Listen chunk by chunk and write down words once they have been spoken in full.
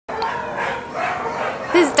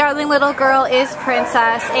darling little girl is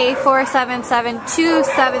Princess,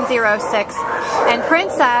 A4772706. And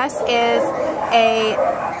Princess is a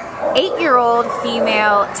 8-year-old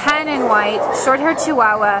female, tan and white, short-haired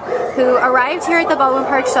Chihuahua who arrived here at the Baldwin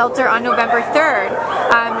Park shelter on November 3rd.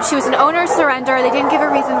 She was an owner surrender. They didn't give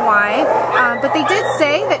a reason why, but they did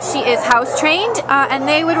say that she is house trained, and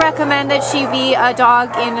they would recommend that she be a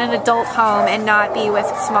dog in an adult home and not be with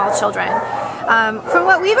small children. From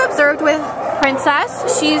what we've observed with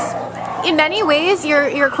Princess, she's in many ways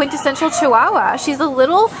your quintessential Chihuahua. She's a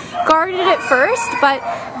little guarded at first, but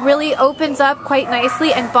really opens up quite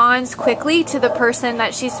nicely and bonds quickly to the person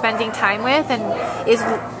that she's spending time with, and is,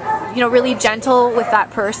 you know, really gentle with that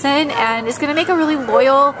person, and is going to make a really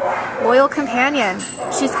loyal companion.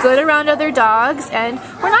 She's good around other dogs, and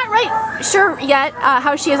we're not sure yet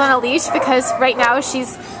how she is on a leash, because right now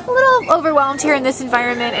she's a little overwhelmed here in this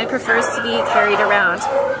environment and prefers to be carried around.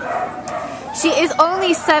 She is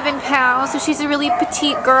only 7 pounds, so she's a really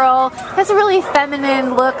petite girl, has a really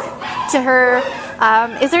feminine look to her.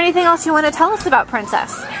 Is there anything else you want to tell us about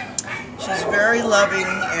Princess? She's very loving,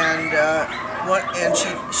 and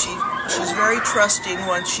she's very trusting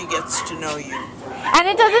once she gets to know you. And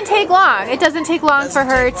it doesn't take long. It doesn't take long for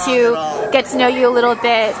her to get to know you a little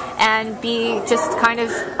bit and be just kind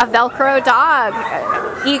of a Velcro dog,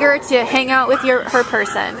 eager to hang out with her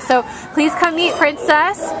person. So please come meet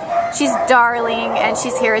Princess. She's darling, and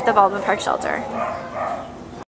she's here at the Baldwin Park shelter.